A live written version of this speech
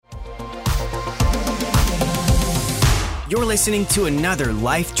You're listening to another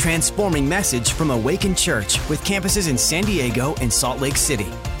life-transforming message from Awaken Church with campuses in San Diego and Salt Lake City.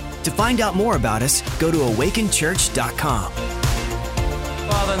 To find out more about us, go to awakenchurch.com.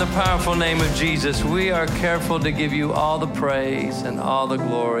 Father, in the powerful name of Jesus, we are careful to give you all the praise and all the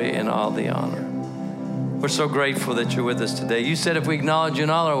glory and all the honor. We're so grateful that you're with us today. You said if we acknowledge you in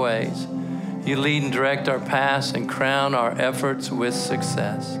all our ways, you lead and direct our paths and crown our efforts with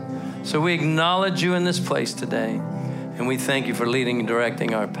success. So we acknowledge you in this place today, and we thank you for leading and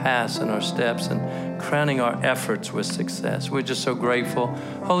directing our paths and our steps and crowning our efforts with success. We're just so grateful.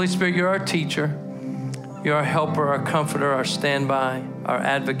 Holy Spirit, you're our teacher. You're our helper, our comforter, our standby, our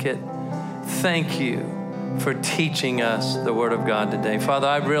advocate. Thank you for teaching us the Word of God today. Father,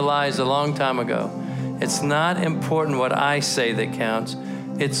 I realized a long time ago, it's not important what I say that counts.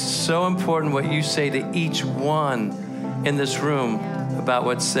 It's so important what you say to each one in this room about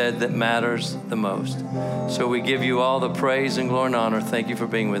what's said that matters the most. So we give you all the praise and glory and honor. Thank you for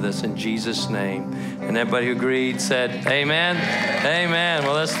being with us in Jesus' name. And everybody who agreed said, amen. Amen.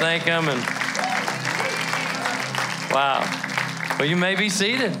 Well, let's thank him. And wow. Well, you may be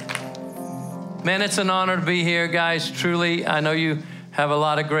seated. Man, it's an honor to be here, guys. Truly, I know you have a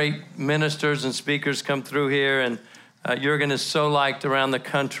lot of great ministers and speakers come through here, and Jurgen is so liked around the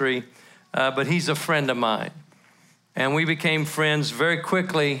country, but he's a friend of mine. And we became friends very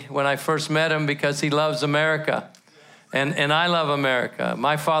quickly when I first met him because he loves America. And I love America.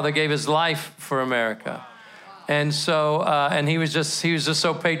 My father gave his life for America. And so, and he was just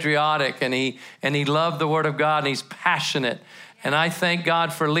so patriotic, and he loved the Word of God, and he's passionate. And I thank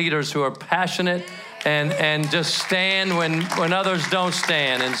God for leaders who are passionate and just stand when others don't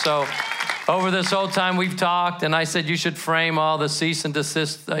stand. And so over this whole time we've talked, and I said you should frame all the cease and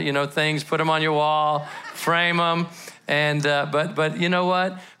desist, things, put them on your wall, frame them. And but you know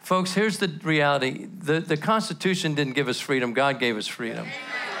what, folks? Here's the reality: the Constitution didn't give us freedom; God gave us freedom.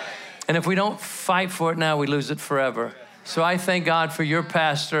 And if we don't fight for it now, we lose it forever. So I thank God for your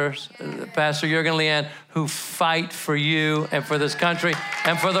pastors, Pastor Jurgen Leanne, who fight for you and for this country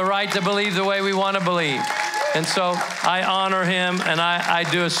and for the right to believe the way we want to believe. And so I honor him, and I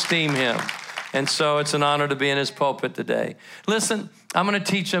do esteem him. And so it's an honor to be in his pulpit today. Listen, I'm going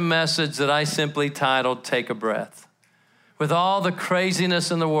to teach a message that I simply titled, Take a Breath. With all the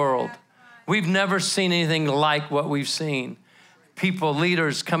craziness in the world, we've never seen anything like what we've seen. People,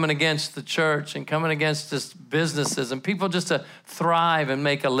 leaders coming against the church and coming against just businesses and people just to thrive and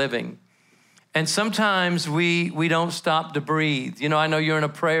make a living. And sometimes we don't stop to breathe. I know you're in a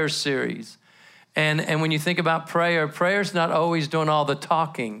prayer series. And when you think about prayer's not always doing all the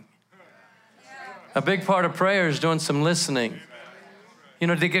talking. A big part of prayer is doing some listening.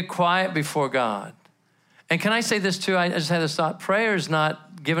 To get quiet before God. And can I say this too? I just had this thought. Prayer is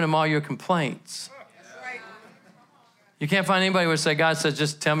not giving him all your complaints. You can't find anybody who would say, God says,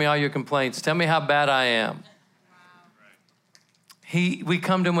 just tell me all your complaints. Tell me how bad I am. We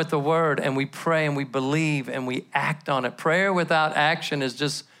come to him with the word, and we pray and we believe and we act on it. Prayer without action is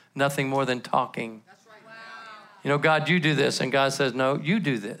just nothing more than talking. God, you do this. And God says, no, you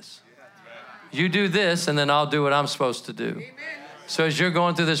do this. You do this, and then I'll do what I'm supposed to do. So as you're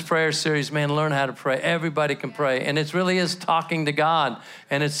going through this prayer series, man, learn how to pray. Everybody can pray. And it really is talking to God.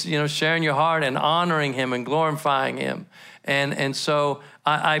 And it's, sharing your heart and honoring him and glorifying him. And so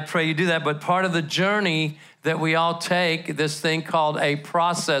I pray you do that. But part of the journey that we all take, this thing called a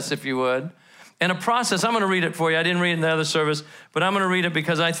process, if you would. And a process, I'm going to read it for you. I didn't read it in the other service, but I'm going to read it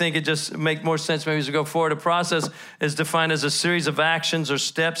because I think it just makes more sense maybe as we go forward. A process is defined as a series of actions or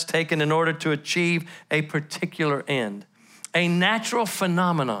steps taken in order to achieve a particular end. A natural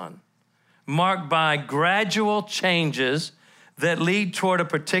phenomenon marked by gradual changes that lead toward a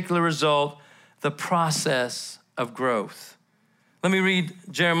particular result, the process of growth. Let me read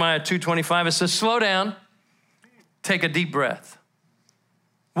Jeremiah 2:25. It says, slow down, take a deep breath.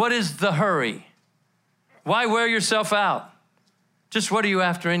 What is the hurry? Why wear yourself out? Just what are you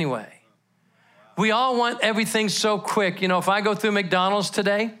after anyway? We all want everything so quick. If I go through McDonald's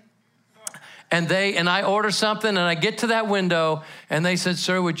today, and I order something, and I get to that window, and they said,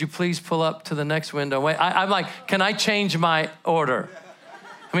 sir, would you please pull up to the next window? Wait, I'm like, can I change my order?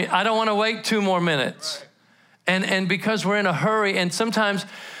 I don't want to wait 2 more minutes. And because we're in a hurry, and sometimes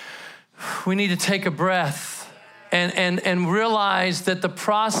we need to take a breath and realize that the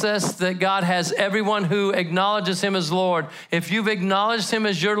process that God has everyone who acknowledges him as Lord, if you've acknowledged him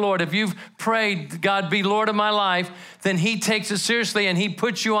as your Lord, if you've prayed, God be Lord of my life, then he takes it seriously and he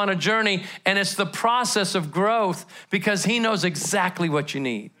puts you on a journey, and it's the process of growth because he knows exactly what you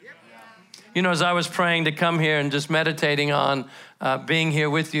need. As I was praying to come here and just meditating on being here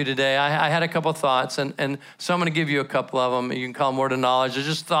with you today. I had a couple thoughts, and so I'm going to give you a couple of them. You can call them word of knowledge. They're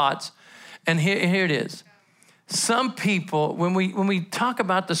just thoughts. And here it is. Some people, when we talk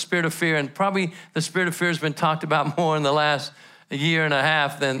about the spirit of fear, and probably the spirit of fear has been talked about more in the last year and a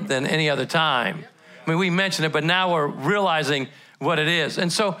half than any other time. I mean, we mentioned it, but now we're realizing what it is.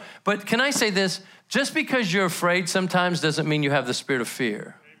 And so, but can I say this? Just because you're afraid sometimes doesn't mean you have the spirit of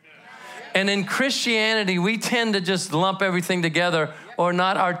fear. And in Christianity, we tend to just lump everything together or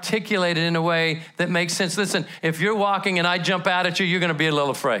not articulate it in a way that makes sense. Listen, if you're walking and I jump out at you, you're going to be a little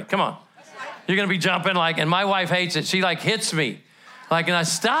afraid. Come on. You're going to be jumping and my wife hates it. She hits me. And I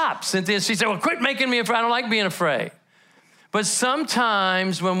stop. Cynthia, she said, well, quit making me afraid. I don't like being afraid. But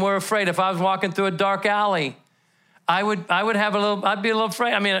sometimes when we're afraid, if I was walking through a dark alley, I'd be a little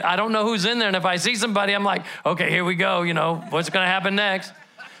afraid. I mean, I don't know who's in there. And if I see somebody, I'm like, okay, here we go. What's going to happen next?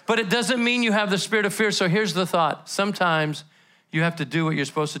 But it doesn't mean you have the spirit of fear. So here's the thought. Sometimes you have to do what you're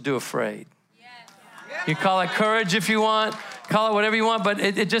supposed to do afraid. You call it courage if you want. Call it whatever you want, but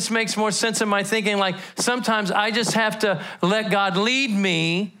it just makes more sense in my thinking. Sometimes I just have to let God lead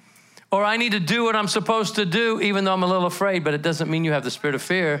me, or I need to do what I'm supposed to do, even though I'm a little afraid, but it doesn't mean you have the spirit of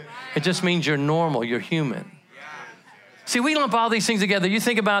fear. It just means you're normal, you're human. See, we lump all these things together. You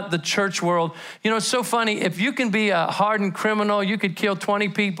think about the church world. It's so funny. If you can be a hardened criminal, you could kill 20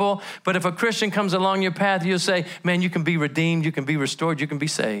 people, but if a Christian comes along your path, you'll say, man, you can be redeemed, you can be restored, you can be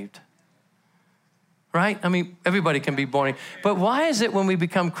saved. Right? I mean, everybody can be born again. But why is it when we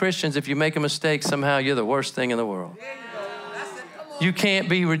become Christians, if you make a mistake, somehow you're the worst thing in the world? You can't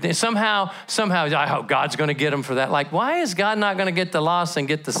be redeemed. Somehow, I hope God's going to get them for that. Why is God not going to get the lost and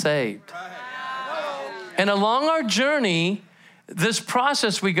get the saved? And along our journey, this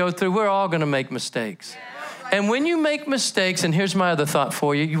process we go through, we're all going to make mistakes. And when you make mistakes, and here's my other thought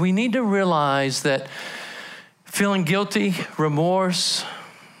for you, we need to realize that feeling guilty, remorse,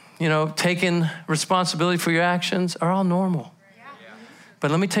 taking responsibility for your actions are all normal. But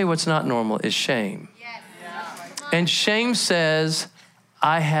let me tell you what's not normal is shame. And shame says,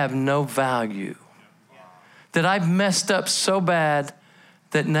 I have no value. That I've messed up so bad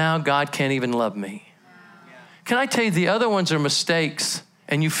that now God can't even love me. Can I tell you, the other ones are mistakes,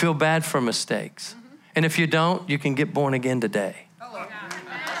 and you feel bad for mistakes. And if you don't, you can get born again today.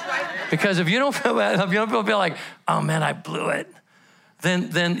 Because if you don't feel bad, if you don't feel like, oh man, I blew it.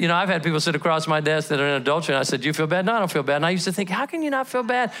 Then I've had people sit across my desk that are in adultery, and I said, do you feel bad? No, I don't feel bad. And I used to think, how can you not feel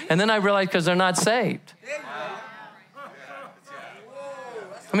bad? And then I realized because they're not saved.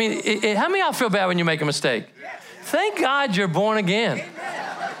 I mean, how many of y'all feel bad when you make a mistake? Thank God you're born again.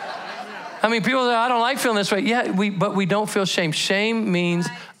 I mean, people say, I don't like feeling this way. Yeah, but we don't feel shame. Shame means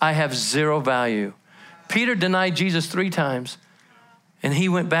I have zero value. Peter denied Jesus 3 times, and he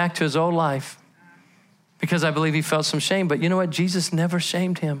went back to his old life because I believe he felt some shame. But you know what? Jesus never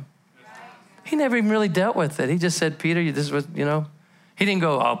shamed him. He never even really dealt with it. He just said, Peter, this was, he didn't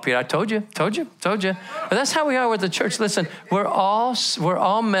go, oh, Peter, I told you. But that's how we are with the church. Listen, we're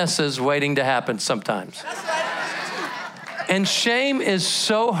all messes waiting to happen sometimes. And shame is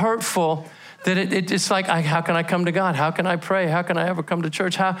so hurtful that it's like, how can I come to God? How can I pray? How can I ever come to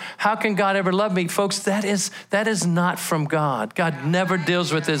church? How can God ever love me? Folks, that is not from God. God never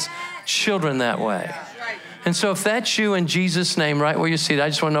deals with his children that way. And so if that's you, in Jesus' name, right where you're seated, I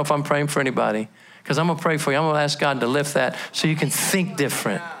just want to know if I'm praying for anybody, because I'm going to pray for you. I'm going to ask God to lift that so you can think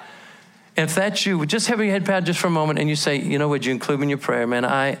different. If that's you, just have your head bowed just for a moment and you say, would you include me in your prayer? Man,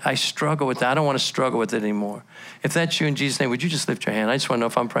 I struggle with that. I don't want to struggle with it anymore. If that's you, in Jesus' name, would you just lift your hand? I just want to know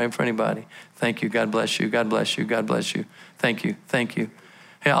if I'm praying for anybody. Thank you. God bless you. God bless you. God bless you. Thank you. Thank you.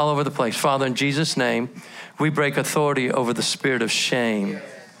 Yeah, all over the place. Father, in Jesus' name, we break authority over the spirit of shame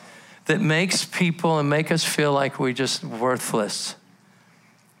that makes people and make us feel like we're just worthless.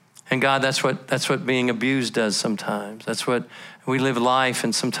 And God, that's what being abused does sometimes. That's what we live life,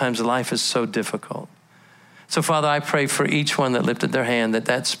 and sometimes life is so difficult. So Father, I pray for each one that lifted their hand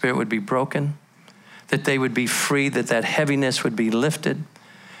that spirit would be broken, that they would be free, that heaviness would be lifted.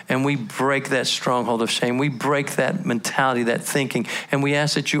 And we break that stronghold of shame. We break that mentality, that thinking. And we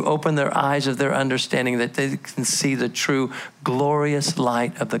ask that you open their eyes of their understanding, that they can see the true glorious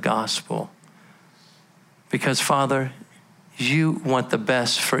light of the gospel. Because Father, you want the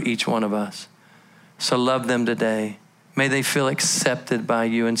best for each one of us. So love them today. May they feel accepted by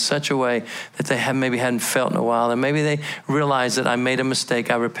you in such a way that they maybe hadn't felt in a while. And maybe they realize that I made a mistake.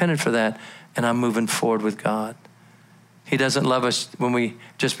 I repented for that, and I'm moving forward with God. He doesn't love us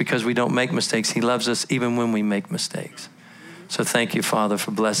just because we don't make mistakes. He loves us even when we make mistakes. So thank you, Father,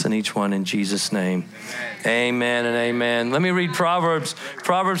 for blessing each one in Jesus' name. Amen and amen. Let me read Proverbs.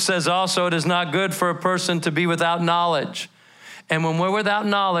 Proverbs says also, it is not good for a person to be without knowledge. And when we're without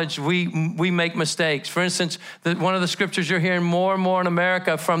knowledge, we make mistakes. For instance, one of the scriptures you're hearing more and more in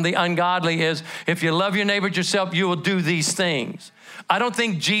America from the ungodly is, if you love your neighbor yourself, you will do these things. I don't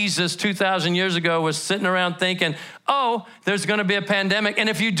think Jesus 2,000 years ago was sitting around thinking, oh, there's going to be a pandemic. And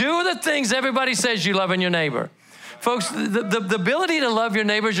if you do the things everybody says you love in your neighbor. Folks, the ability to love your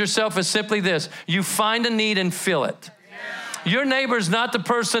neighbors yourself is simply this. You find a need and fill it. Your neighbor is not the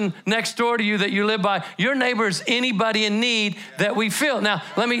person next door to you that you live by. Your neighbor is anybody in need that we fill. Now,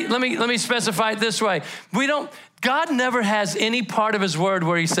 let me specify it this way. God never has any part of his word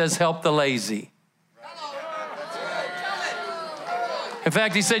where he says, help the lazy. In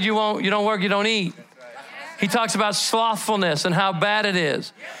fact, he said, you don't work, you don't eat. He talks about slothfulness and how bad it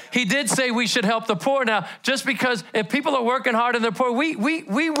is. He did say we should help the poor. Now, just because if people are working hard and they're poor, we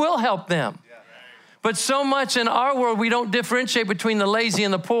will help them. But so much in our world, we don't differentiate between the lazy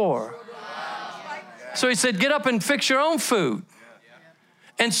and the poor. So he said, get up and fix your own food.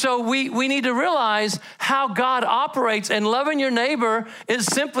 And so we need to realize how God operates, and loving your neighbor is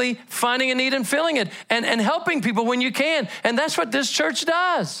simply finding a need and filling it and helping people when you can. And that's what this church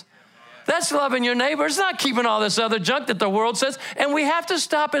does. That's loving your neighbor. It's not keeping all this other junk that the world says. And we have to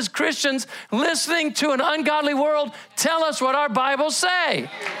stop as Christians listening to an ungodly world tell us what our Bibles say.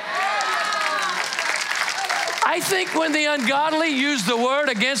 I think when the ungodly use the word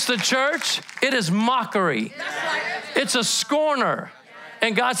against the church, it is mockery. It's a scorner.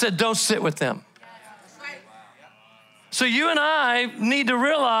 And God said, don't sit with them. So you and I need to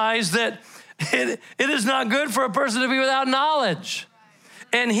realize that it is not good for a person to be without knowledge.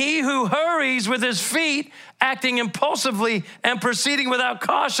 And he who hurries with his feet, acting impulsively and proceeding without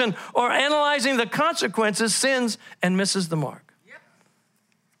caution or analyzing the consequences, sins and misses the mark.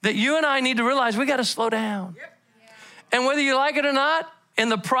 That you and I need to realize we got to slow down. And whether you like it or not, in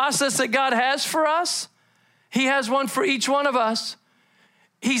the process that God has for us, he has one for each one of us.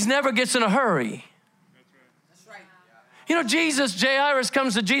 He never gets in a hurry. That's right. You know, Jairus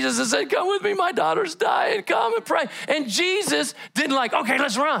comes to Jesus and said, come with me, my daughter's dying, come and pray. And Jesus didn't okay,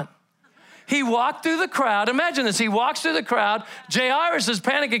 let's run. He walked through the crowd. Imagine this, he walks through the crowd. Jairus is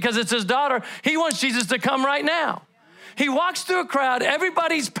panicking because it's his daughter. He wants Jesus to come right now. He walks through a crowd.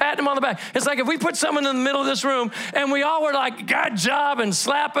 Everybody's patting him on the back. It's like if we put someone in the middle of this room and we all were like, good job, and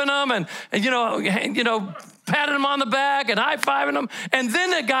slapping them and patting them on the back and high-fiving them. And then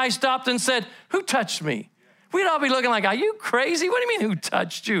the guy stopped and said, who touched me? We'd all be looking like, are you crazy? What do you mean, who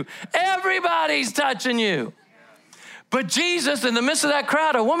touched you? Everybody's touching you. But Jesus, in the midst of that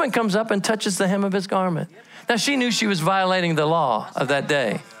crowd, a woman comes up and touches the hem of his garment. Now, she knew she was violating the law of that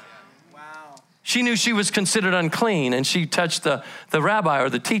day. She knew she was considered unclean, and she touched the rabbi or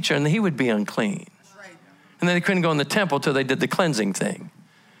the teacher, and he would be unclean. And then they couldn't go in the temple till they did the cleansing thing.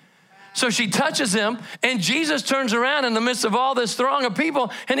 So she touches him, and Jesus turns around in the midst of all this throng of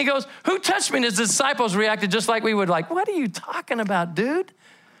people, and he goes, who touched me? And his disciples reacted just like we would, like, what are you talking about, dude?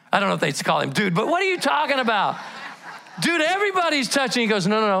 I don't know if they'd call him dude, but what are you talking about? Dude, everybody's touching. He goes,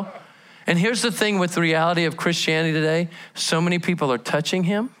 no. And here's the thing with the reality of Christianity today. So many people are touching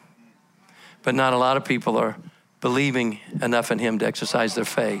him, but not a lot of people are believing enough in him to exercise their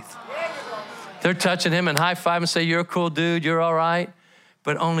faith. They're touching him and high-five and say, you're a cool dude, you're all right.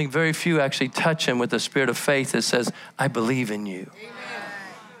 But only very few actually touch him with the spirit of faith that says, I believe in you.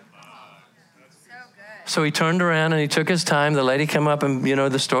 So he turned around and he took his time. The lady came up and,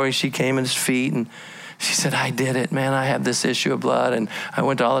 the story, she came at his feet and she said, I did it, man. I have this issue of blood. And I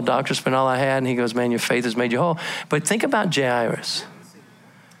went to all the doctors, spent all I had. And he goes, man, your faith has made you whole. But think about Jairus.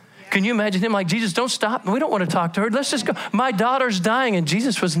 Can you imagine him like, Jesus, don't stop. We don't want to talk to her. Let's just go. My daughter's dying. And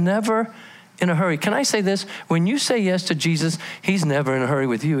Jesus was never in a hurry. Can I say this? When you say yes to Jesus, he's never in a hurry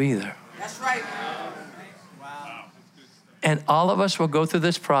with you either. That's right. Wow. And all of us will go through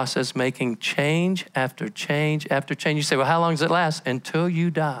this process making change after change after change. You say, well, how long does it last? Until you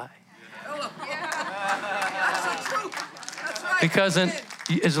die. Because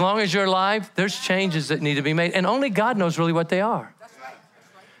as long as you're alive, there's changes that need to be made. And only God knows really what they are.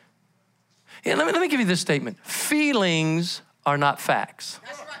 Yeah, let me give you this statement. Feelings are not facts.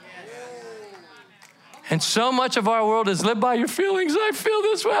 And so much of our world is lived by your feelings. I feel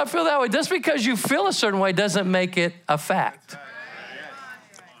this way, I feel that way. Just because you feel a certain way doesn't make it a fact.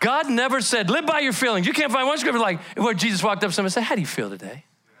 God never said, live by your feelings. You can't find one scripture like where Jesus walked up to someone and said, how do you feel today?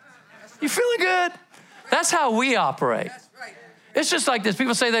 You feeling good? That's how we operate. It's just like this.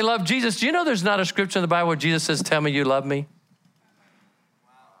 People say they love Jesus. Do you know there's not a scripture in the Bible where Jesus says, tell me you love me?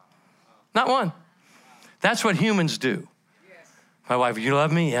 Not one. That's what humans do. My wife, you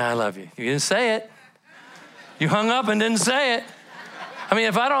love me? Yeah, I love you. You didn't say it. You hung up and didn't say it. I mean,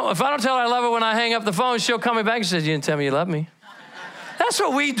 if I don't tell her I love her when I hang up the phone, she'll call me back and says, you didn't tell me you love me. That's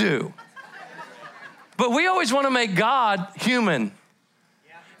what we do. But we always want to make God human.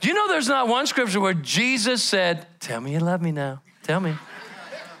 Do you know there's not one scripture where Jesus said, tell me you love me now. Tell me.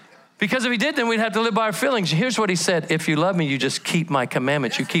 Because if he did, then we'd have to live by our feelings. Here's what he said. If you love me, you just keep my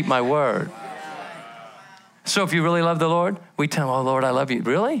commandments. You keep my word. So if you really love the Lord, we tell him, oh, Lord, I love you.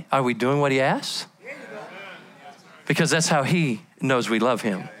 Really? Are we doing what he asks? Because that's how he knows we love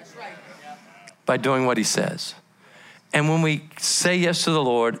him. By doing what he says. And when we say yes to the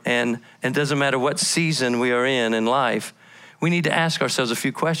Lord, and it doesn't matter what season we are in life, we need to ask ourselves a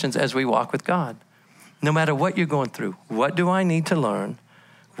few questions as we walk with God. No matter what you're going through, what do I need to learn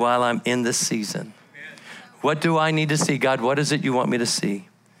while I'm in this season? What do I need to see? God, what is it you want me to see?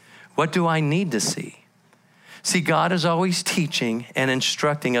 What do I need to see? See, God is always teaching and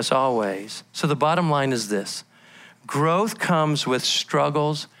instructing us always. So the bottom line is this. Growth comes with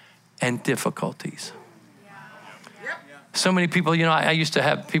struggles and difficulties. So many people, I used to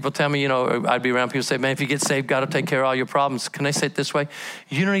have people tell me, I'd be around people say, man, if you get saved, God will take care of all your problems. Can I say it this way?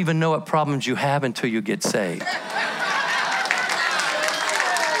 You don't even know what problems you have until you get saved.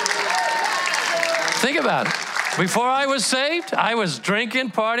 Think about it. Before I was saved, I was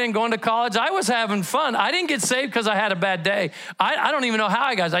drinking, partying, going to college. I was having fun. I didn't get saved because I had a bad day. I don't even know how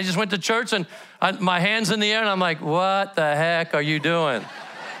I got. I just went to church and my hands in the air and I'm like, what the heck are you doing?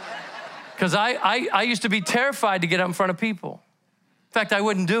 Because I used to be terrified to get up in front of people. In fact, I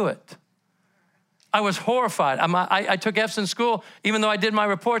wouldn't do it. I was horrified. I took F's in school, even though I did my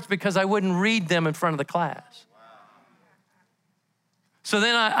reports, because I wouldn't read them in front of the class. So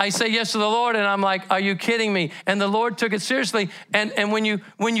then I say yes to the Lord, and I'm like, are you kidding me? And the Lord took it seriously. And when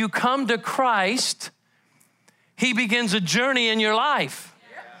you come to Christ, he begins a journey in your life.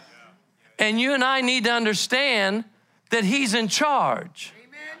 And you and I need to understand that he's in charge.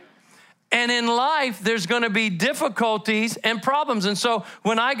 And in life, there's going to be difficulties and problems. And so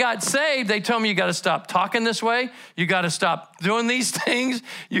when I got saved, they told me, you got to stop talking this way. You got to stop doing these things.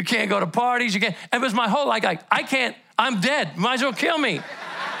 You can't go to parties. You can't. It was my whole life. I can't. I'm dead. Might as well kill me.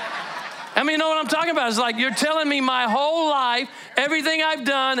 I mean, you know what I'm talking about? It's like you're telling me my whole life, everything I've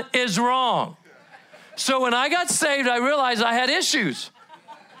done is wrong. So when I got saved, I realized I had issues.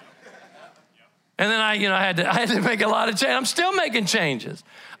 And then I had to make a lot of changes. I'm still making changes.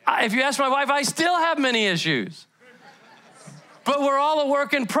 If you ask my wife, I still have many issues. But we're all a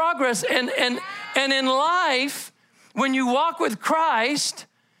work in progress. And in life, when you walk with Christ,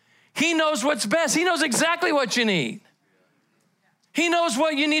 he knows what's best. He knows exactly what you need. He knows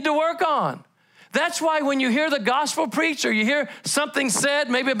what you need to work on. That's why when you hear the gospel preached or you hear something said,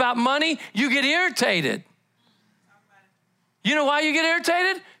 maybe about money, you get irritated. You know why you get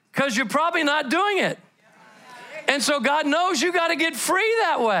irritated? Because you're probably not doing it. And so God knows you got to get free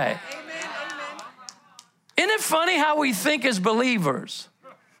that way. Isn't it funny how we think as believers?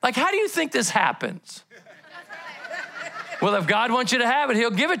 Like, how do you think this happens? Well, if God wants you to have it, he'll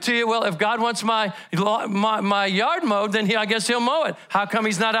give it to you. Well, if God wants my yard mowed, then I guess he'll mow it. How come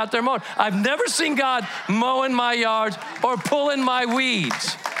he's not out there mowing? I've never seen God mowing my yards or pulling my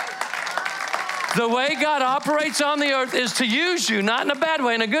weeds. The way God operates on the earth is to use you, not in a bad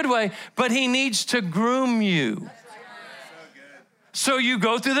way, in a good way, but he needs to groom you. So you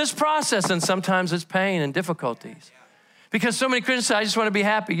go through this process, and sometimes it's pain and difficulties. Because so many Christians say, I just want to be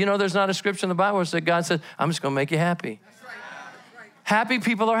happy. There's not a scripture in the Bible that God says, I'm just going to make you happy. Happy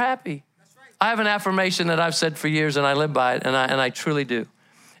people are happy. I have an affirmation that I've said for years, and I live by it, and I truly do.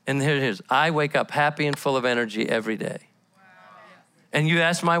 And here it is. I wake up happy and full of energy every day. And you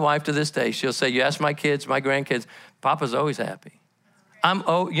ask my wife to this day, she'll say, you ask my kids, my grandkids, Papa's always happy.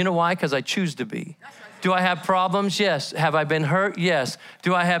 You know why? Because I choose to be. Do I have problems? Yes. Have I been hurt? Yes.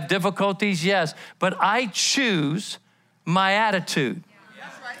 Do I have difficulties? Yes. But I choose my attitude.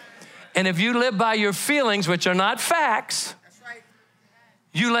 And if you live by your feelings, which are not facts,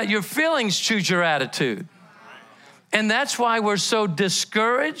 you let your feelings choose your attitude. And that's why we're so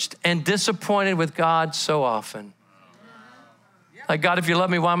discouraged and disappointed with God so often. Like, God, if you love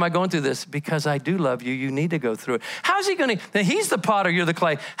me, why am I going through this? Because I do love you. You need to go through it. How is he going to? He's the potter, you're the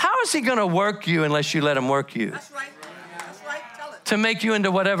clay. How is he going to work you unless you let him work you? That's right. That's right. Tell it. To make you into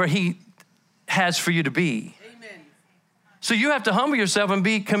whatever he has for you to be. Amen. So you have to humble yourself and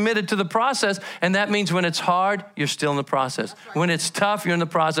be committed to the process. And that means when it's hard, you're still in the process. Right. When it's tough, you're in the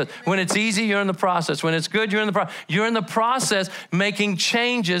process. When it's easy, you're in the process. When it's good, you're in the process. You're in the process making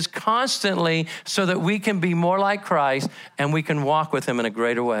changes constantly so that we can be more like Christ and we can walk with him in a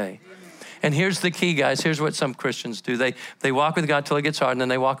greater way. Amen. And here's the key, guys. Here's what some Christians do. They walk with God till it gets hard and then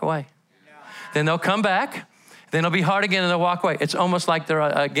they walk away. Yeah. Then they'll come back. Then it'll be hard again and they'll walk away. It's almost like they're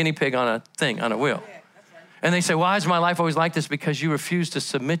a guinea pig on a wheel. And they say, why is my life always like this? Because you refuse to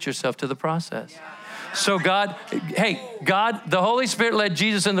submit yourself to the process. So God, the Holy Spirit led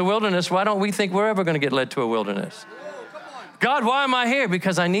Jesus in the wilderness. Why don't we think we're ever going to get led to a wilderness? God, why am I here?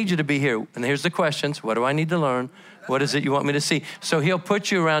 Because I need you to be here. And here's the questions. What do I need to learn? What is it you want me to see? So he'll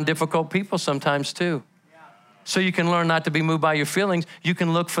put you around difficult people sometimes too. So you can learn not to be moved by your feelings. You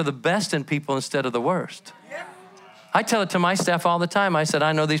can look for the best in people instead of the worst. I tell it to my staff all the time. I said,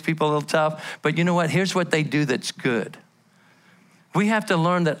 I know these people are a little tough, but you know what? Here's what they do that's good. We have to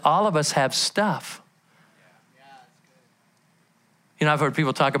learn that all of us have stuff. You know, I've heard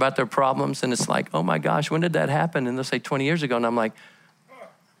people talk about their problems, and it's like, oh my gosh, when did that happen? And they'll say 20 years ago, and I'm like,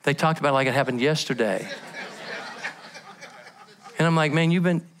 they talked about it like it happened yesterday. And I'm like, man, you've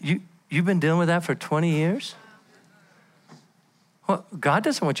been dealing with that for 20 years? Well, God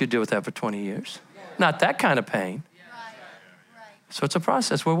doesn't want you to deal with that for 20 years. Not that kind of pain. So it's a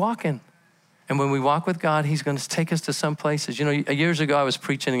process. We're walking. And when we walk with God, he's going to take us to some places. You know, years ago, I was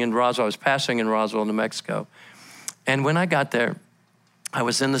preaching in Roswell. I was pastoring in Roswell, New Mexico. And when I got there, I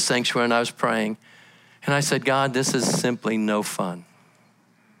was in the sanctuary and I was praying. And I said, God, this is simply no fun.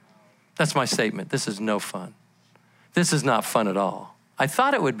 That's my statement. This is no fun. This is not fun at all. I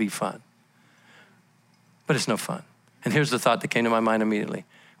thought it would be fun, but it's no fun. And here's the thought that came to my mind immediately.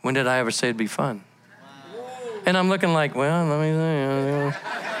 When did I ever say it'd be fun? And I'm looking like, well,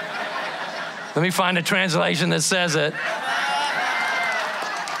 let me find a translation that says it.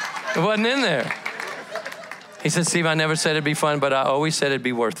 It wasn't in there. He said, Steve, I never said it'd be fun, but I always said it'd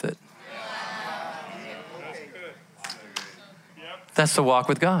be worth it. That's the walk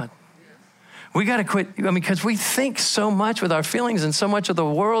with God. We got to quit, because we think so much with our feelings and so much of the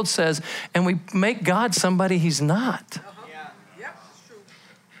world says, and we make God somebody he's not.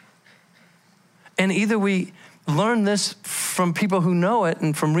 And either we learn this from people who know it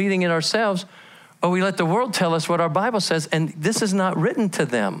and from reading it ourselves, or we let the world tell us what our Bible says, and this is not written to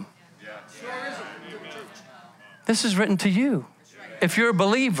them. This is written to you. If you're a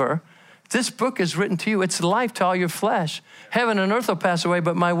believer, this book is written to you. It's life to all your flesh. Heaven and earth will pass away,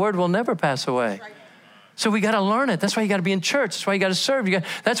 but my word will never pass away. So we got to learn it. That's why you got to be in church. That's why you got to serve.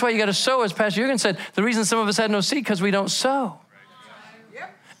 That's why you got to sow, as Pastor Jürgen said. The reason some of us had no seed, because we don't sow.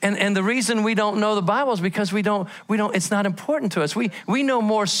 And the reason we don't know the Bible is because we don't, it's not important to us. We know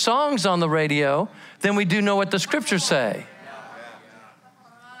more songs on the radio than we do know what the scriptures say.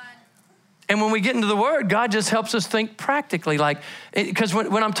 And when we get into the word, God just helps us think practically. Because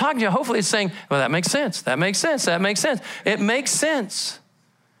when I'm talking to you, hopefully it's saying, well, that makes sense. That makes sense. That makes sense. It makes sense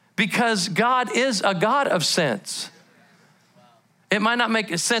because God is a God of sense. It might not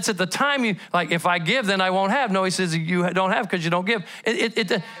make sense at the time. If I give, then I won't have. No, he says you don't have because you don't give.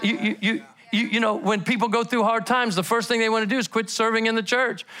 You know, when people go through hard times, the first thing they want to do is quit serving in the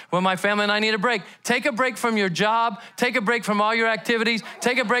church. Well, my family and I need a break. Take a break from your job. Take a break from all your activities.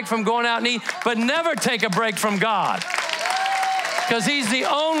 Take a break from going out and eat, but never take a break from God. Because he's the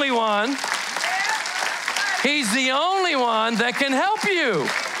only one. He's the only one that can help you.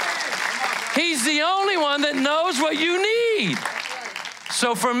 He's the only one that knows what you need.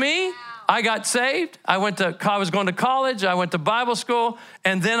 So for me, I got saved. I was going to college. I went to Bible school.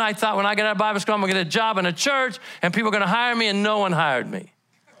 And then I thought when I get out of Bible school, I'm going to get a job in a church and people are going to hire me, and no one hired me.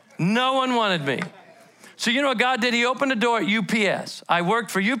 No one wanted me. So you know what God did? He opened a door at UPS. I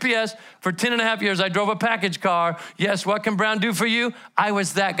worked for UPS for 10 and a half years. I drove a package car. Yes, what can Brown do for you? I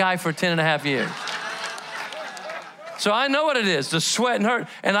was that guy for 10 and a half years. So I know what it is, to sweat and hurt.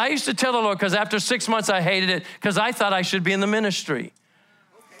 And I used to tell the Lord, because after 6 months I hated it, because I thought I should be in the ministry.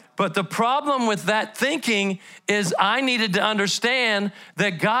 But the problem with that thinking is I needed to understand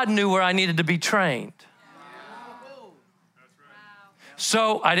that God knew where I needed to be trained.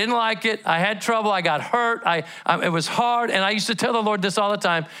 So I didn't like it. I had trouble. I got hurt. It was hard. And I used to tell the Lord this all the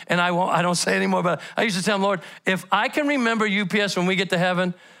time, and I don't say anymore about it. I used to tell him, Lord, if I can remember UPS when we get to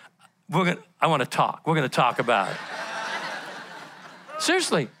heaven, I want to talk. We're going to talk about it.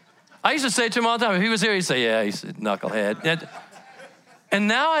 Seriously. I used to say to him all the time, if he was here, he'd say, yeah, he's a knucklehead. And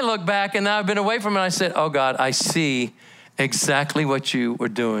now I look back, and now I've been away from it, and I said, oh, God, I see exactly what you were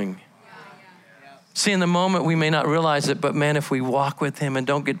doing. See, in the moment, we may not realize it, but man, if we walk with him and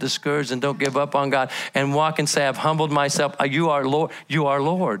don't get discouraged and don't give up on God and walk and say, I've humbled myself, you are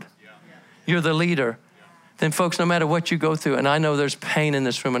Lord, you're the leader, then folks, no matter what you go through, and I know there's pain in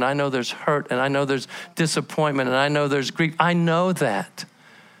this room, and I know there's hurt, and I know there's disappointment, and I know there's grief, I know that,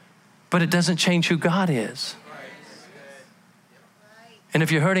 but it doesn't change who God is. And if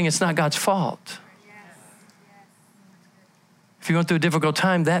you're hurting, it's not God's fault. If you're going through a difficult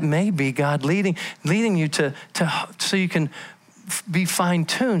time, that may be God leading you to so you can be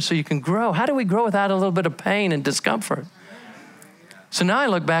fine-tuned so you can grow. How do we grow without a little bit of pain and discomfort? So now I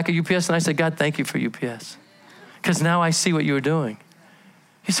look back at UPS and I say, God, thank you for UPS. Because now I see what you were doing.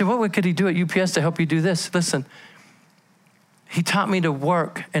 He said, what could he do at UPS to help you do this? Listen, he taught me to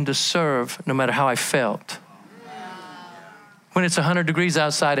work and to serve no matter how I felt. When it's 100 degrees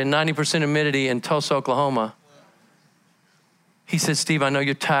outside and 90% humidity in Tulsa, Oklahoma, he said, Steve, I know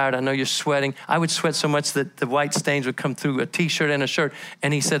you're tired. I know you're sweating. I would sweat so much that the white stains would come through a t-shirt and a shirt.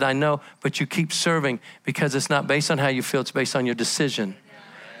 And he said, I know, but you keep serving because it's not based on how you feel. It's based on your decision.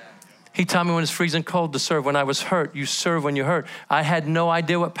 He taught me when it's freezing cold to serve. When I was hurt, you serve when you're hurt. I had no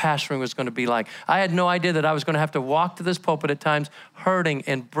idea what pastoring was going to be like. I had no idea that I was going to have to walk to this pulpit at times hurting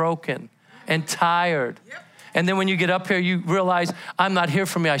and broken and tired. And then when you get up here, you realize I'm not here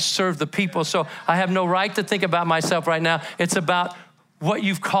for me. I serve the people. So I have no right to think about myself right now. It's about what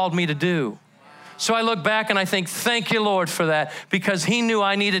you've called me to do. So I look back and I think, thank you, Lord, for that, because he knew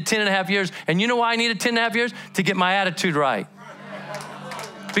I needed 10 and a half years. And you know why I needed 10 and a half years? To get my attitude right.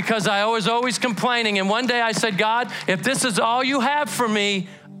 Because I was always complaining. And one day I said, God, if this is all you have for me,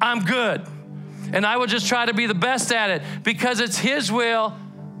 I'm good. And I will just try to be the best at it because it's his will,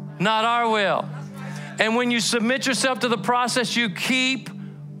 not our will. And when you submit yourself to the process, you keep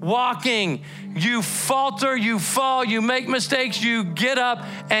walking. You falter, you fall, you make mistakes, you get up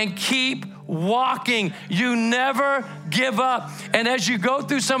and keep walking. You never give up. And as you go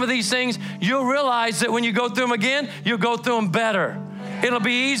through some of these things, you'll realize that when you go through them again, you'll go through them better. It'll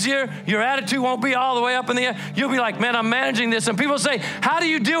be easier. Your attitude won't be all the way up in the air. You'll be like, man, I'm managing this. And people say, how do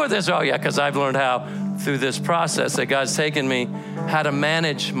you deal with this? Oh, yeah, because I've learned how through this process that God's taken me, how to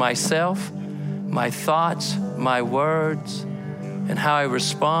manage myself, my thoughts, my words, and how I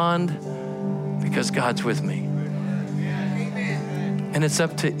respond because God's with me. And it's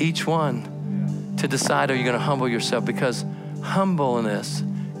up to each one to decide, are you going to humble yourself? Because humbleness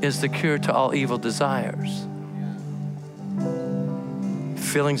is the cure to all evil desires.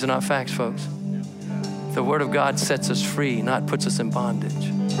 Feelings are not facts, folks. The Word of God sets us free, not puts us in bondage.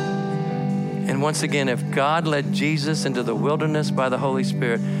 And once again, if God led Jesus into the wilderness by the Holy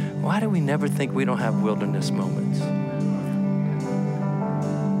Spirit, why do we never think we don't have wilderness moments?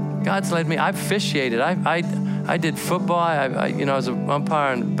 God's led me. I officiated. I did football. I was an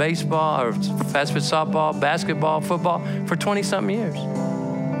umpire in baseball or fast pitch softball, basketball, football for 20-something years.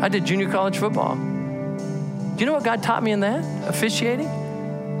 I did junior college football. Do you know what God taught me in that? Officiating?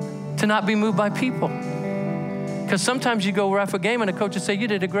 To not be moved by people. Because sometimes you go ref a game and a coach will say, you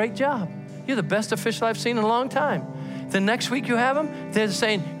did a great job. You're the best official I've seen in a long time. The next week you have them, they're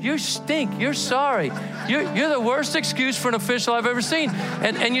saying, you stink, you're sorry. You're the worst excuse for an official I've ever seen.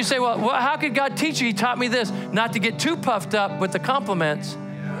 And you say, well, how could God teach you? He taught me this, not to get too puffed up with the compliments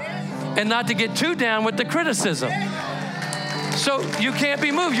and not to get too down with the criticism. So you can't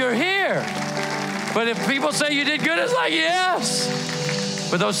be moved, you're here. But if people say you did good, it's like, yes.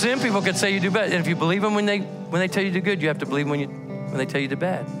 But those same people could say you do bad. And if you believe them when they tell you to do good, you have to believe them when they tell you to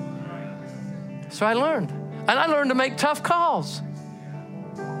bad. So I learned. And I learned to make tough calls.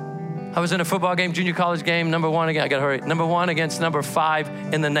 I was in a football game, junior college game, number one against number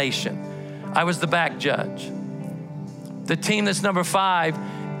 5 in the nation. I was the back judge. The team that's number 5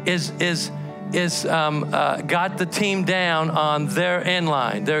 got the team down on their end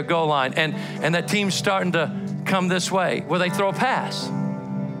line, their goal line. And that team's starting to come this way where they throw a pass.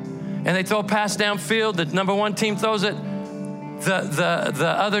 And they throw a pass downfield. The number 1 team throws it.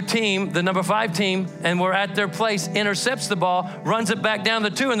 The other team, the number 5 team, and we're at their place, intercepts the ball, runs it back down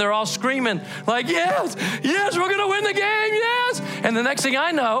the 2, and they're all screaming like, yes, we're going to win the game, yes. And the next thing I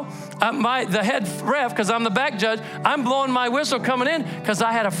know, the head ref, because I'm the back judge, I'm blowing my whistle coming in because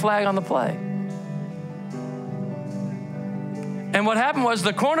I had a flag on the play. And what happened was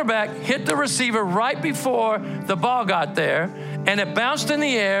the cornerback hit the receiver right before the ball got there, and it bounced in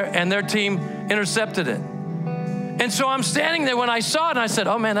the air, and their team intercepted it. And so I'm standing there when I saw it, and I said,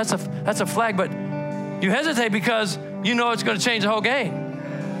 oh, man, that's a flag. But you hesitate because you know it's going to change the whole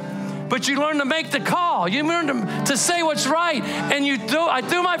game. But you learn to make the call. You learn to say what's right. And I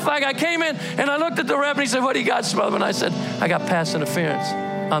threw my flag. I came in, and I looked at the ref, and he said, what do you got, Smotherman? And I said, I got pass interference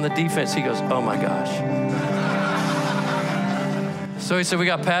on the defense. He goes, oh, my gosh. So he said, we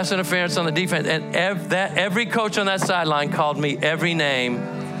got pass interference on the defense. And every coach on that sideline called me every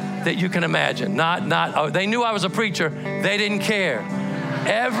name that you can imagine. They knew I was a preacher. They didn't care.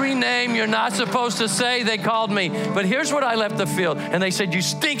 Every name you're not supposed to say, they called me. But here's what I left the field. And they said, you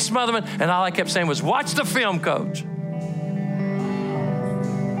stink, Smotherman. And all I kept saying was, watch the film, coach.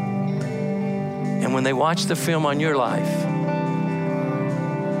 And when they watch the film on your life,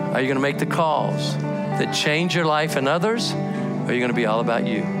 are you going to make the calls that change your life and others? Or are are you going to be all about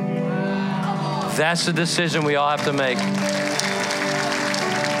you? That's the decision we all have to make.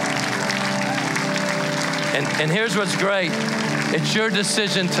 And here's what's great. It's your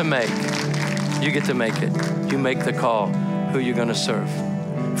decision to make. You get to make it. You make the call who you're going to serve.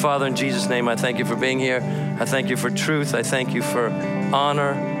 Father, in Jesus' name, I thank you for being here. I thank you for truth. I thank you for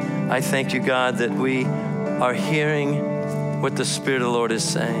honor. I thank you, God, that we are hearing what the Spirit of the Lord is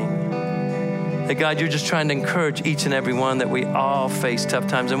saying. That, God, you're just trying to encourage each and every one that we all face tough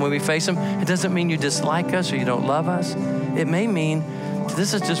times. And when we face them, it doesn't mean you dislike us or you don't love us. It may mean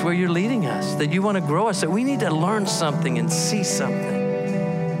this is just where you're leading us, that you want to grow us, that we need to learn something and see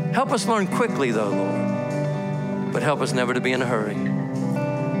something. Help us learn quickly, though, Lord. But help us never to be in a hurry,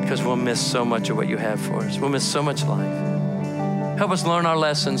 because we'll miss so much of what you have for us. We'll miss so much life. Help us learn our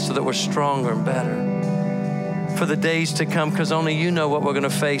lessons so that we're stronger and better for the days to come, because only you know what we're going to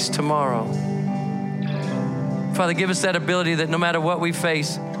face tomorrow. Father, give us that ability that no matter what we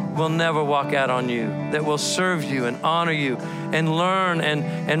face, we'll never walk out on you, that we'll serve you and honor you and learn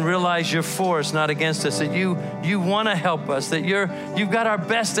and realize you're for us, not against us, that you want to help us, that you've got our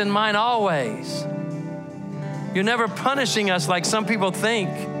best in mind always. You're never punishing us like some people think.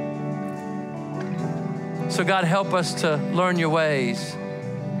 So God, help us to learn your ways,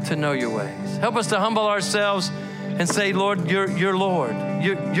 to know your ways. Help us to humble ourselves and say, Lord, you're Lord.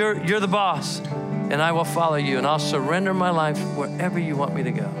 You're the boss. And I will follow you, and I'll surrender my life wherever you want me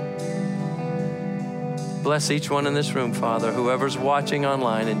to go. Bless each one in this room, Father, whoever's watching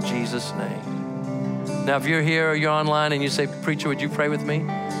online, in Jesus' name. Now, if you're here or you're online and you say, preacher, would you pray with me?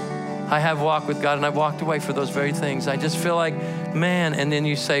 I have walked with God, and I've walked away for those very things. I just feel like, man, and then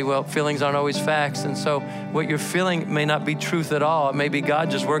you say, well, feelings aren't always facts. And so what you're feeling may not be truth at all. It may be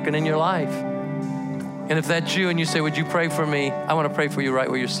God just working in your life. And if that's you and you say, would you pray for me? I want to pray for you right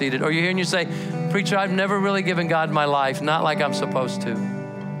where you're seated. Or you're here and you say, preacher, I've never really given God my life, not like I'm supposed to.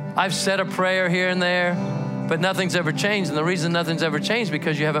 I've said a prayer here and there, but nothing's ever changed. And the reason nothing's ever changed is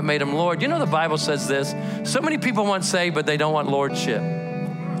because you haven't made him Lord. You know, the Bible says this. So many people want saved, but they don't want lordship.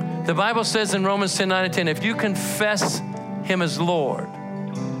 The Bible says in Romans 10:9-10, if you confess him as Lord,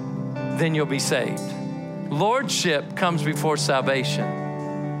 then you'll be saved. Lordship comes before salvation.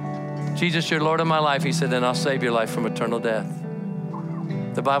 Jesus, you're Lord of my life. He said, then I'll save your life from eternal death.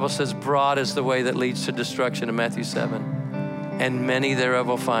 The Bible says broad is the way that leads to destruction in Matthew 7. And many thereof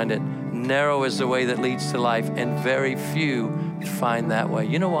will find it. Narrow is the way that leads to life, and very few find that way.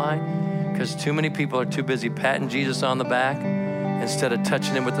 You know why? Because too many people are too busy patting Jesus on the back instead of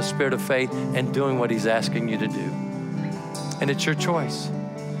touching him with the spirit of faith and doing what he's asking you to do. And it's your choice.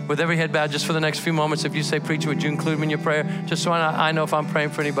 With every head bowed, just for the next few moments, if you say, preacher, would you include me in your prayer? Just so I know if I'm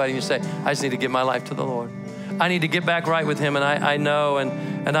praying for anybody, and you say, I just need to give my life to the Lord. I need to get back right with him, and I know,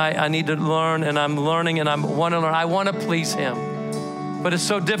 and I need to learn, and I'm learning, and I want to learn. I want to please him. But it's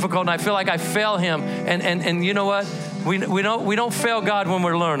so difficult, and I feel like I fail him. And you know what? We don't fail God when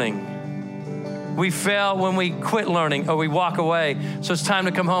we're learning. We fail when we quit learning or we walk away. So it's time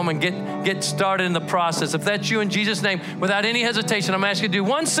to come home and get started in the process. If that's you, in Jesus' name, without any hesitation, I'm asking you to do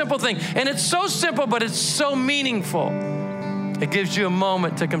one simple thing. And it's so simple, but it's so meaningful. It gives you a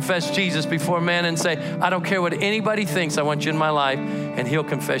moment to confess Jesus before man and say, I don't care what anybody thinks, I want you in my life. And he'll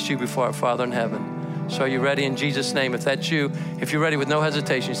confess you before our Father in heaven. So are you ready in Jesus' name? If that's you, if you're ready with no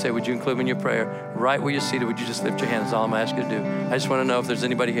hesitation, you say, would you include me in your prayer? Right where you're seated, would you just lift your hand? That's all I'm asking you to do. I just want to know if there's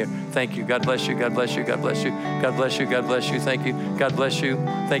anybody here. Thank you. God bless you. God bless you. God bless you. God bless you. God bless you. Thank you. God bless you.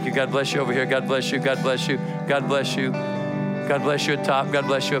 Thank you. God bless you over here. God bless you. God bless you. God bless you. God bless you at top. God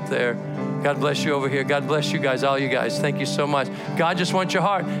bless you up there. God bless you over here. God bless you guys, all you guys. Thank you so much. God just wants your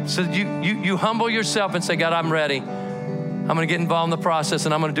heart. So you humble yourself and say, God, I'm ready. I'm going to get involved in the process,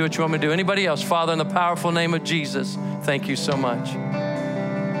 and I'm going to do what you want me to do. Anybody else? Father, in the powerful name of Jesus, thank you so much.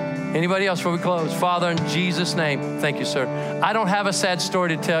 Anybody else before we close? Father, in Jesus' name, thank you, sir. I don't have a sad story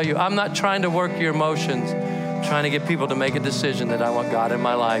to tell you. I'm not trying to work your emotions. I'm trying to get people to make a decision that I want God in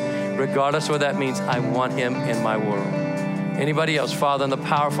my life. Regardless of what that means, I want him in my world. Anybody else? Father, in the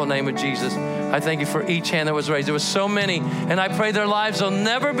powerful name of Jesus, I thank you for each hand that was raised. There was so many, and I pray their lives will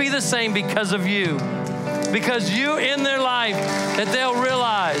never be the same because of you. Because you in their life, that they'll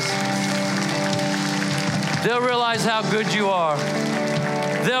realize how good you are.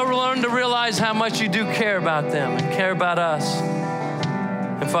 They'll learn to realize how much you do care about them and care about us.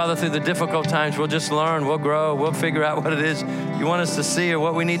 And Father, through the difficult times, we'll just learn, we'll grow, we'll figure out what it is you want us to see or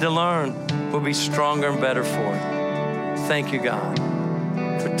what we need to learn. We'll be stronger and better for it. Thank you, God,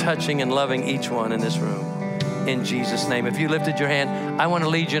 for touching and loving each one in this room. In Jesus' name. If you lifted your hand, I want to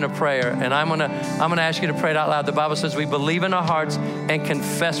lead you in a prayer, and I'm gonna ask you to pray it out loud. The Bible says we believe in our hearts and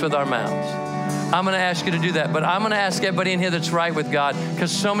confess with our mouths. I'm going to ask you to do that. But I'm going to ask everybody in here that's right with God,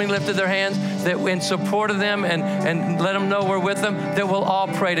 because so many lifted their hands, that in support of them and let them know we're with them, that we'll all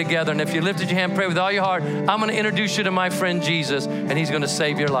pray together. And if you lifted your hand, pray with all your heart. I'm going to introduce you to my friend Jesus, and he's going to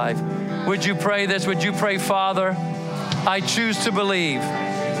save your life. Would you pray this? Would you pray, Father, I choose to believe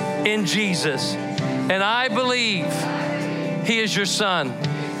in Jesus, and I believe he is your son,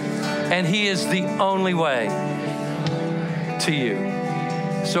 and he is the only way to you.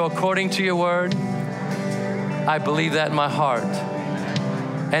 So according to your word, I believe that in my heart.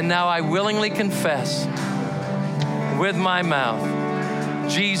 And now I willingly confess with my mouth,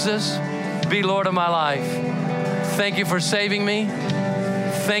 Jesus, be Lord of my life. Thank you for saving me.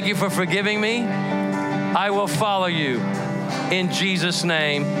 Thank you for forgiving me. I will follow you in Jesus'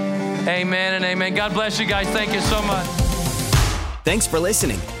 name. Amen and amen. God bless you guys. Thank you so much. Thanks for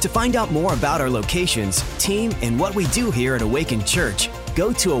listening. To find out more about our locations, team, and what we do here at Awaken Church,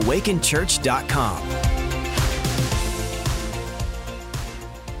 go to awakenchurch.com.